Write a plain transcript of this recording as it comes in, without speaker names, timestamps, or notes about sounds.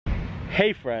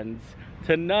Hey friends,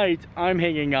 tonight I'm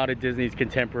hanging out at Disney's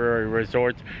Contemporary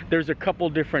Resort. There's a couple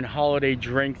different holiday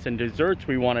drinks and desserts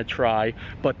we want to try,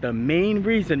 but the main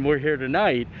reason we're here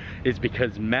tonight is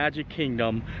because Magic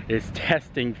Kingdom is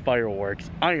testing fireworks.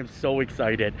 I am so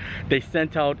excited. They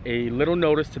sent out a little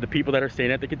notice to the people that are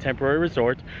staying at the Contemporary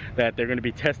Resort that they're going to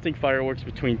be testing fireworks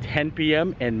between 10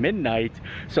 p.m. and midnight.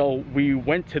 So we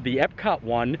went to the Epcot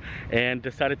one and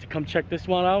decided to come check this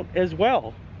one out as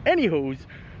well. Anywho's,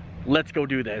 let's go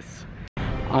do this.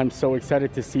 I'm so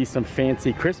excited to see some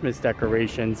fancy Christmas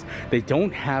decorations. They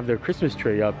don't have their Christmas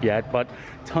tree up yet, but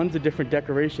tons of different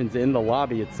decorations in the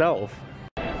lobby itself.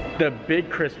 The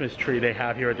big Christmas tree they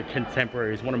have here at the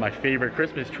Contemporary is one of my favorite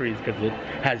Christmas trees because it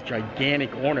has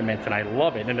gigantic ornaments and I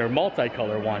love it, and they're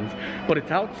multicolor ones, but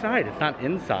it's outside, it's not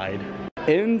inside.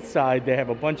 Inside they have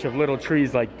a bunch of little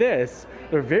trees like this.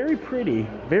 They're very pretty,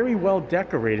 very well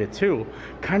decorated too.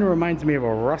 Kind of reminds me of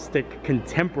a rustic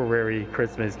contemporary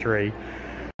Christmas tree.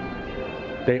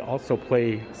 They also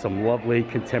play some lovely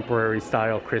contemporary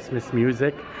style Christmas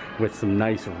music with some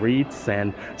nice wreaths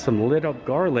and some lit up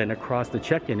garland across the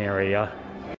check-in area.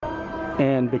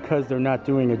 And because they're not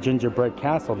doing a gingerbread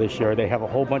castle this year, they have a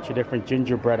whole bunch of different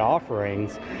gingerbread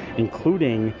offerings,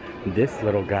 including this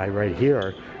little guy right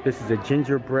here. This is a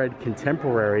gingerbread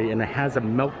contemporary, and it has a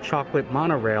milk chocolate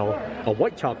monorail, a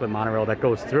white chocolate monorail that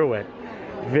goes through it.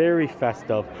 Very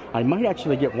festive. I might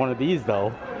actually get one of these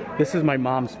though. This is my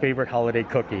mom's favorite holiday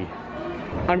cookie.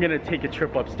 I'm gonna take a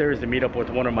trip upstairs to meet up with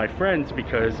one of my friends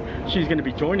because she's gonna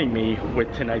be joining me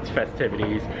with tonight's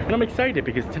festivities. And I'm excited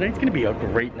because tonight's gonna be a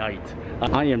great night.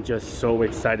 I am just so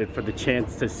excited for the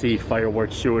chance to see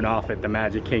fireworks shooting off at the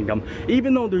Magic Kingdom.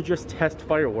 Even though they're just test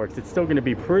fireworks, it's still gonna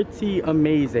be pretty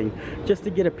amazing just to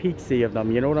get a peek-see of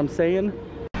them, you know what I'm saying?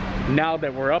 Now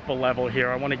that we're up a level here,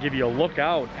 I want to give you a look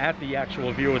out at the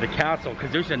actual view of the castle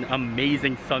because there's an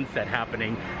amazing sunset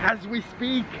happening as we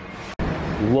speak.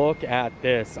 Look at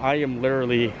this. I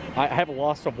have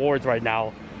lost of words right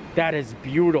now. That is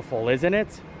beautiful, isn't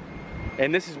it?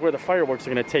 And this is where the fireworks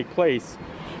are going to take place.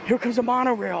 Here comes a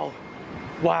monorail.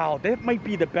 Wow, that might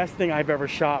be the best thing I've ever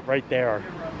shot right there.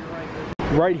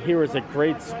 Right here is a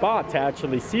great spot to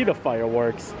actually see the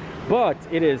fireworks, but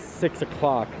it is 6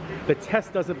 o'clock. The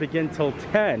test doesn't begin till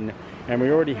 10, and we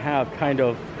already have kind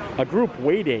of a group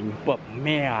waiting, but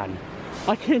man,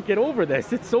 I can't get over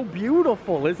this. It's so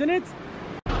beautiful, isn't it?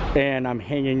 And I'm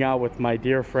hanging out with my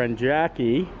dear friend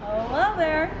Jackie. Oh, hello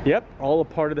there. Yep, all a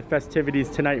part of the festivities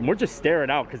tonight, and we're just staring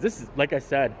out because this is, like I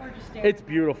said, it's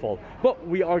beautiful. But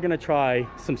we are gonna try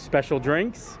some special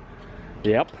drinks.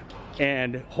 Yep,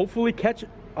 and hopefully catch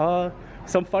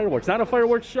some fireworks. Not a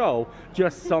fireworks show,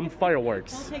 just some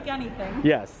fireworks. Don't take anything.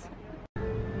 Yes.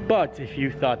 But if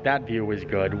you thought that view was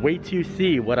good, wait till you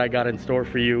see what I got in store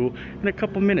for you in a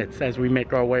couple minutes as we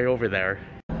make our way over there.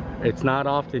 It's not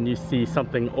often you see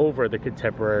something over the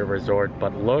Contemporary Resort,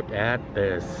 but look at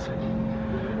this.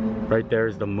 Right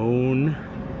there's the moon.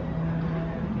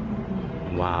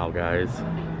 Wow, guys.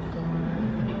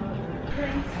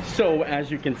 So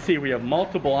as you can see, we have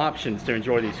multiple options to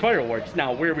enjoy these fireworks.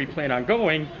 Now, where we plan on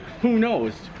going, who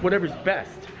knows? Whatever's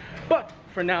best. But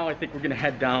for now, I think we're gonna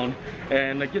head down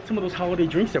and get some of those holiday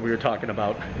drinks that we were talking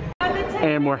about.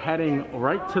 And we're heading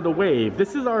right to the Wave.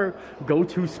 This is our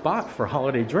go-to spot for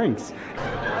holiday drinks.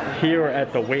 Here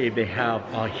at the Wave, they have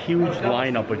a huge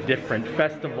lineup of different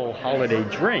festival holiday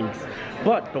drinks.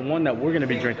 But the one that we're gonna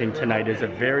be drinking tonight is a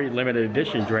very limited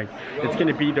edition drink. It's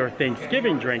gonna be their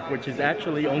Thanksgiving drink, which is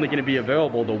actually only gonna be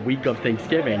available the week of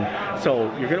Thanksgiving.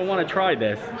 So you're gonna wanna try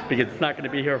this because it's not gonna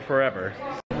be here forever.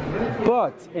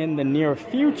 But in the near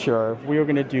future, we are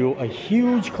going to do a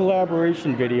huge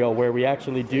collaboration video where we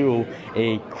actually do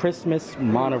a Christmas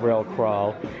monorail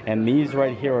crawl, and these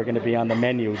right here are going to be on the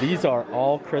menu. These are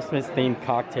all Christmas themed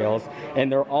cocktails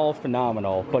and they're all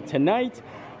phenomenal. But tonight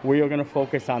we are going to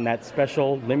focus on that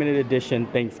special limited edition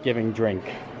Thanksgiving drink.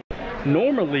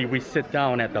 Normally we sit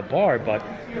down at the bar, but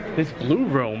this blue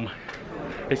room,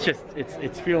 it's just,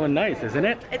 it's feeling nice, isn't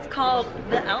it? It's called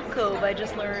the Alcove, I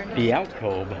just learned. The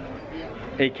Alcove,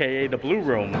 aka the Blue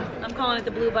Room. I'm calling it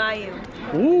the Blue Bayou.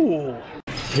 Ooh!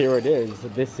 Here it is.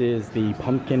 This is the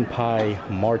pumpkin pie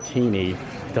martini.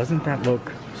 Doesn't that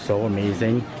look so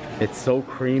amazing? It's so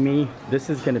creamy. This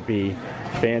is gonna be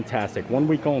fantastic. 1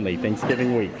 week only,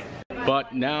 Thanksgiving week.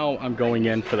 But now I'm going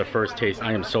in for the first taste.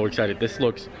 I am so excited. This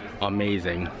looks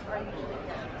amazing.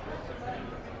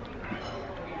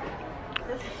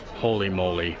 Holy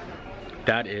moly.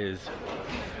 That is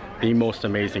the most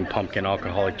amazing pumpkin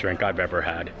alcoholic drink I've ever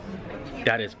had.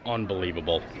 That is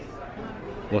unbelievable.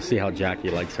 We'll see how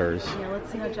Jackie likes hers. Yeah,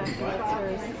 let's see how Jackie likes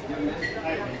hers.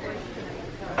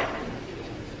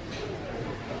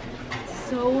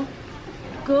 so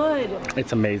good.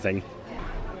 It's amazing.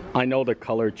 I know the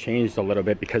color changed a little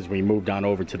bit because we moved on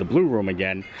over to the blue room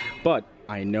again, but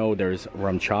I know there's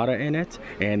rum chata in it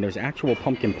and there's actual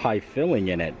pumpkin pie filling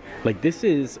in it. Like, this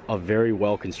is a very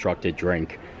well constructed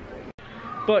drink.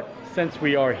 But since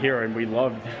we are here and we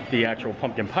love the actual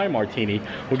pumpkin pie martini,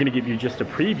 we're going to give you just a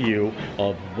preview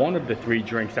of one of the 3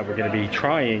 drinks that we're going to be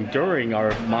trying during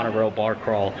our monorail bar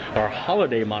crawl, our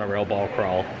holiday monorail bar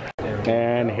crawl.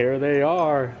 And here they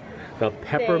are, the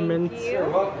peppermint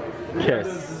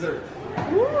kiss.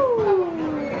 Ooh.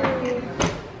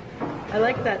 I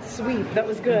like that sweep. That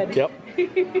was good. Yep.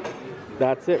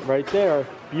 That's it right there.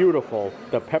 Beautiful.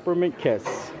 The peppermint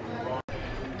kiss.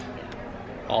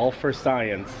 All for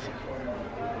science.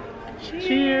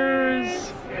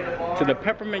 Cheers to the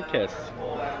peppermint kiss.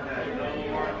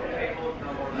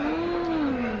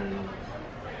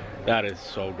 That is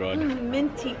so good.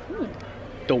 Minty.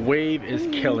 The Wave is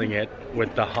killing it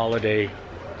with the holiday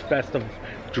festive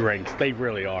drinks. They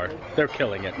really are. They're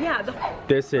killing it. Yeah.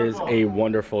 This is a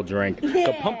wonderful drink. Yeah.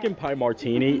 The pumpkin pie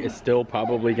martini is still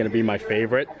probably going to be my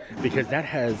favorite because that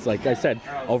has, like I said,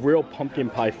 a real pumpkin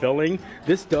pie filling.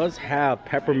 This does have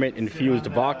peppermint infused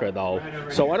vodka though,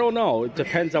 so I don't know. It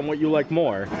depends on what you like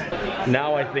more.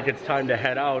 Now I think it's time to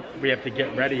head out. We have to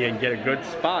get ready and get a good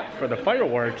spot for the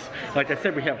fireworks. Like I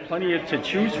said, we have plenty to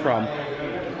choose from.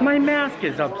 My mask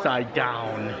is upside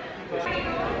down.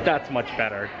 That's much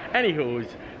better. Anywho's,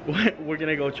 we're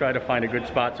gonna go try to find a good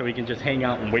spot so we can just hang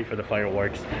out and wait for the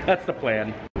fireworks. That's the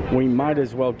plan. We might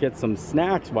as well get some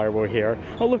snacks while we're here.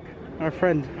 Oh look, our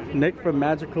friend Nick from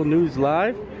Magical News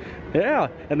Live. Yeah,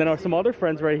 and then some other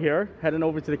friends right here heading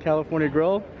over to the California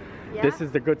Grill. Yeah. This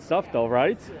is the good stuff though,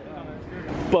 right?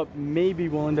 But maybe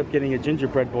we'll end up getting a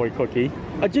gingerbread boy cookie.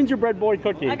 A gingerbread boy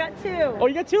cookie. I got 2. Oh,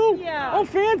 you got 2? Yeah. Oh,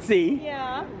 fancy.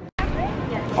 Yeah.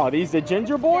 Are these the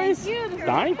ginger boys?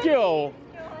 Thank you.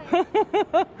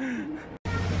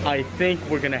 I think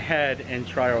we're gonna head and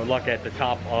try our luck at the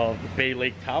top of Bay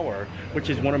Lake Tower, which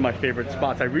is one of my favorite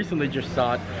spots. I recently just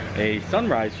saw a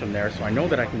sunrise from there, so I know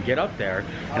that I can get up there,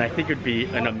 and I think it'd be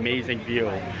an amazing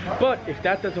view. But if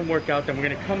that doesn't work out, then we're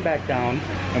gonna come back down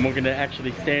and we're gonna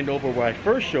actually stand over where I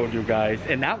first showed you guys,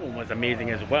 and that one was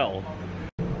amazing as well.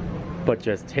 But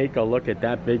just take a look at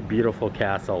that big, beautiful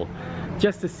castle.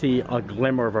 Just to see a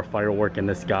glimmer of a firework in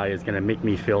the sky is gonna make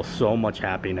me feel so much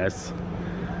happiness.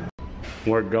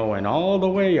 We're going all the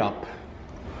way up.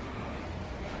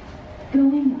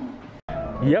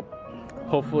 Yep,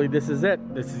 hopefully this is it.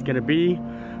 This is gonna be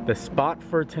the spot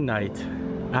for tonight.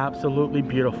 Absolutely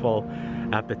beautiful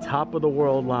at the Top of the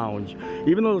World Lounge.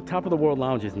 Even though the Top of the World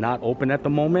Lounge is not open at the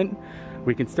moment,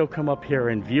 we can still come up here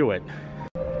and view it.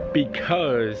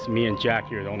 Because me and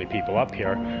Jackie are the only people up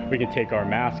here, we can take our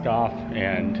mask off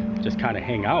and just kind of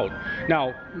hang out.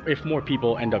 Now, if more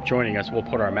people end up joining us, we'll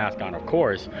put our mask on, of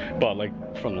course. But like,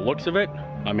 from the looks of it,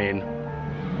 I mean,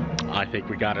 I think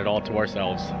we got it all to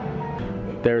ourselves.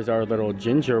 There's our little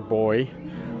ginger boy.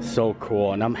 So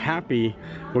cool. And I'm happy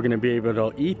we're gonna be able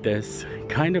to eat this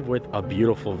kind of with a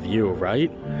beautiful view,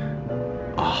 right?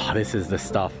 Oh, this is the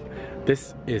stuff.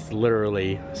 This is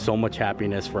literally so much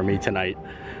happiness for me tonight.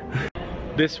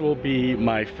 This will be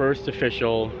my first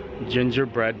official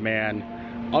gingerbread man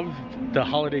of the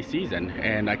holiday season,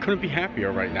 and I couldn't be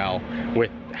happier right now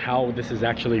with how this is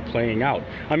actually playing out.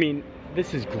 I mean,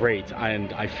 this is great,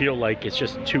 and I feel like it's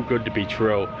just too good to be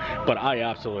true, but I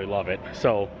absolutely love it.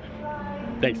 So,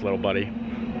 thanks, little buddy.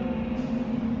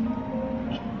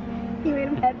 You made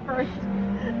him head first.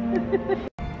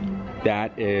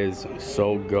 That is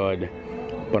so good,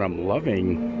 but I'm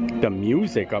loving the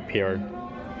music up here.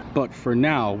 But for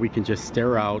now, we can just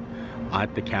stare out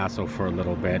at the castle for a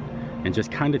little bit and just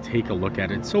kind of take a look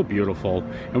at it. It's so beautiful,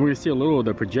 and we're gonna see a little of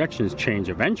the projections change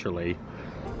eventually.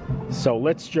 So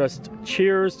let's just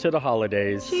cheers to the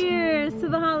holidays. Cheers to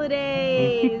the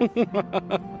holidays.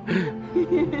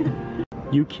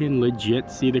 You can legit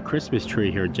see the Christmas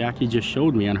tree here. Jackie just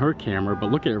showed me on her camera,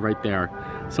 but look at it right there.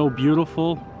 So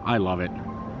beautiful. I love it.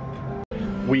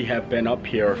 We have been up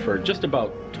here for just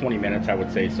about 20 minutes, I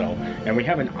would say so, and we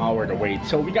have an hour to wait.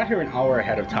 So we got here an hour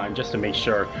ahead of time just to make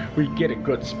sure we get a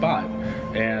good spot.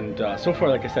 And so far,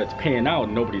 like I said, it's paying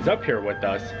out. Nobody's up here with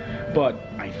us, but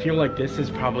I feel like this is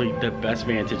probably the best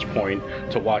vantage point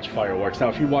to watch fireworks. Now,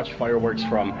 if you watch fireworks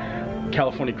from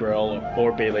California Grill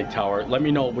or Bay Lake Tower, let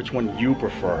me know which one you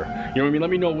prefer. You know what I mean?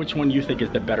 Let me know which one you think is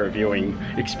the better viewing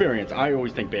experience. I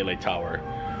always think Bay Lake Tower.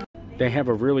 they have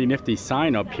a really nifty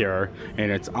sign up here,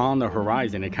 and it's on the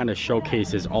horizon. It kind of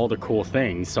showcases all the cool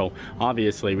things. So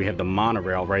obviously we have the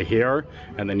monorail right here,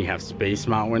 and then you have Space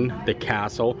Mountain, the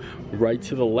castle. Right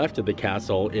to the left of the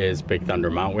castle is Big Thunder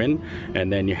Mountain,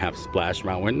 and then you have Splash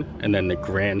Mountain, and then the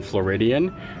Grand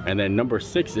Floridian, and then number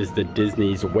 6 is the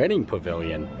Disney's Wedding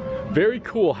Pavilion. Very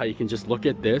cool how you can just look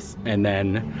at this and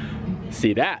then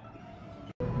see that.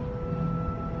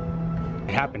 It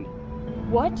happened.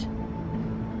 What?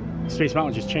 Space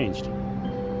Mountain just changed.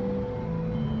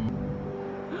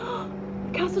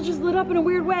 The castle just lit up in a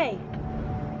weird way.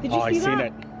 Did you see that? I've seen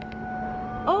it.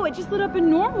 Oh, it just lit up in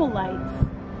normal lights.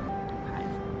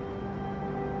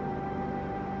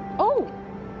 Oh!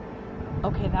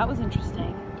 Okay, that was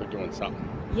interesting. They're doing something.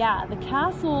 Yeah, the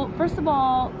castle, first of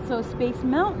all, so Space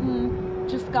Mountain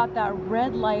just got that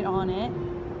red light on it,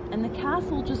 and the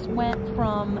castle just went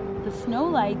from the snow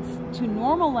lights to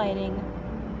normal lighting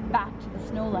back to the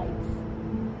snow lights.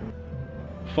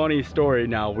 Funny story,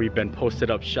 now we've been posted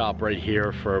up shop right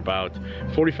here for about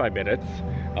 45 minutes.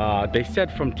 They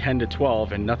said from 10 to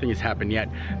 12 and nothing has happened yet.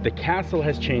 The castle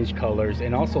has changed colors,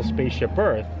 and also Spaceship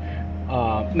Earth,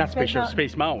 not Spaceship,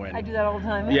 Space Mountain. I do that all the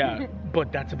time. Yeah,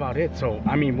 but that's about it. So,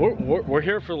 I mean, we're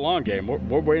here for the long game.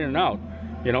 We're waiting it out.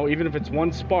 You know, even if it's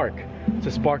one spark, it's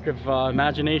a spark of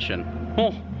imagination.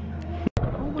 Oh,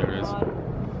 there it is.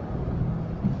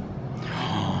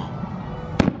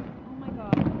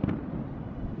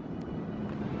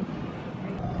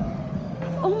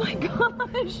 Oh my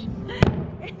gosh!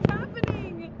 It's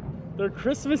happening! They're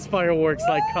Christmas fireworks,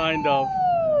 like, kind of.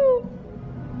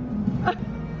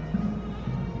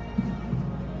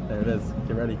 There it is.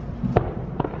 Get ready.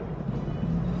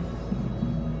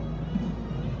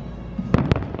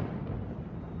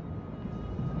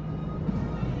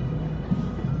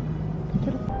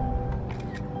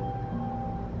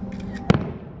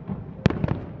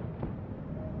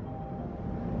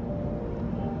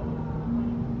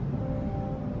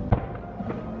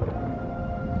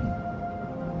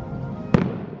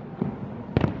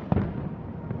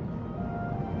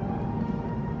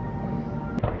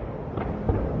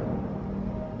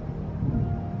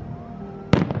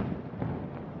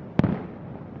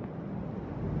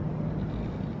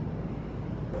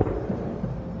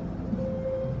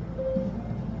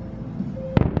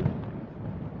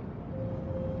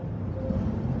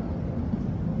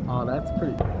 Oh, that's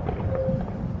pretty.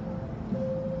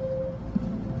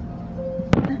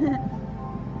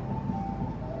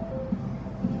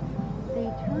 They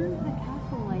turned the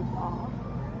castle lights off.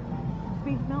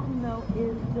 Space Mountain, though,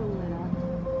 is still lit up.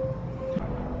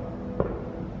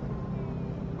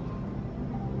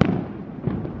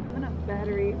 Enough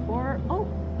battery, or oh.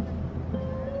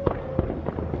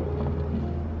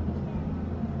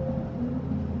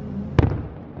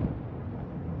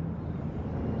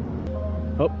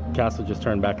 Oh, castle just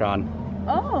turned back on.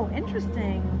 Oh,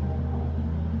 interesting.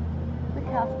 The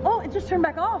castle. Oh, it just turned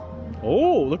back off.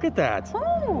 Oh, look at that.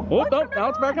 Oh, Oh, no, now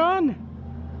it's back on.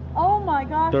 Oh my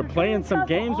gosh. They're playing some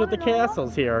games with the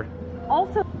castles here.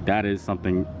 Also. That is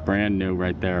something brand new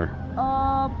right there.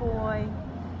 Oh boy.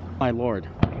 My lord.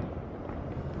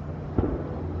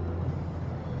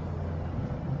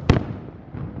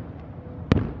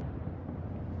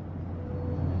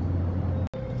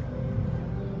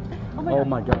 Oh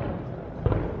my God.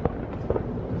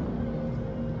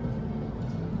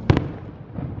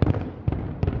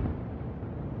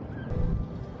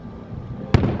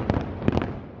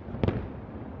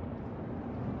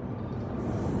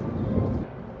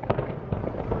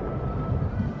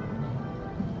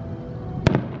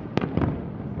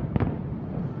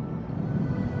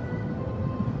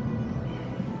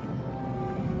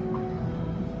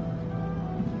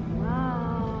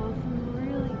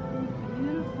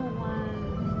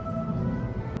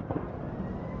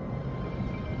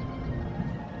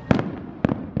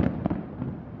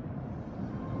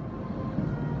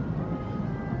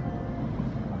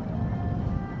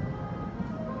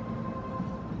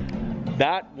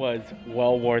 That was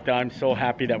well worth it. I'm so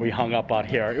happy that we hung up out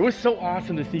here. It was so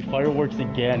awesome to see fireworks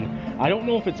again. I don't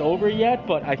know if it's over yet,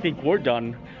 but I think we're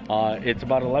done. It's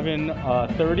about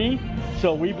 11:30.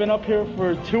 So we've been up here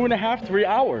for 2.5, 3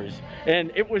 hours,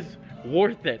 and it was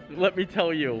worth it. Let me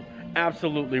tell you,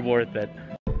 absolutely worth it.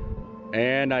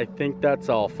 And I think that's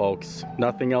all, folks.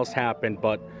 Nothing else happened,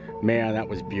 but man, that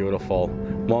was beautiful.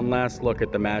 One last look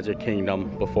at the Magic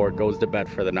Kingdom before it goes to bed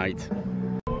for the night.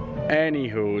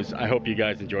 Anywho's, I hope you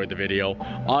guys enjoyed the video.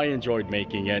 I enjoyed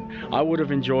making it. I would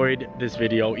have enjoyed this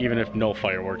video even if no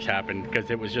fireworks happened, because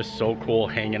it was just so cool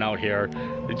hanging out here,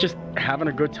 just having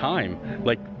a good time,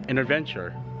 like an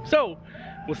adventure. So,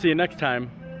 we'll see you next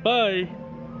time. Bye!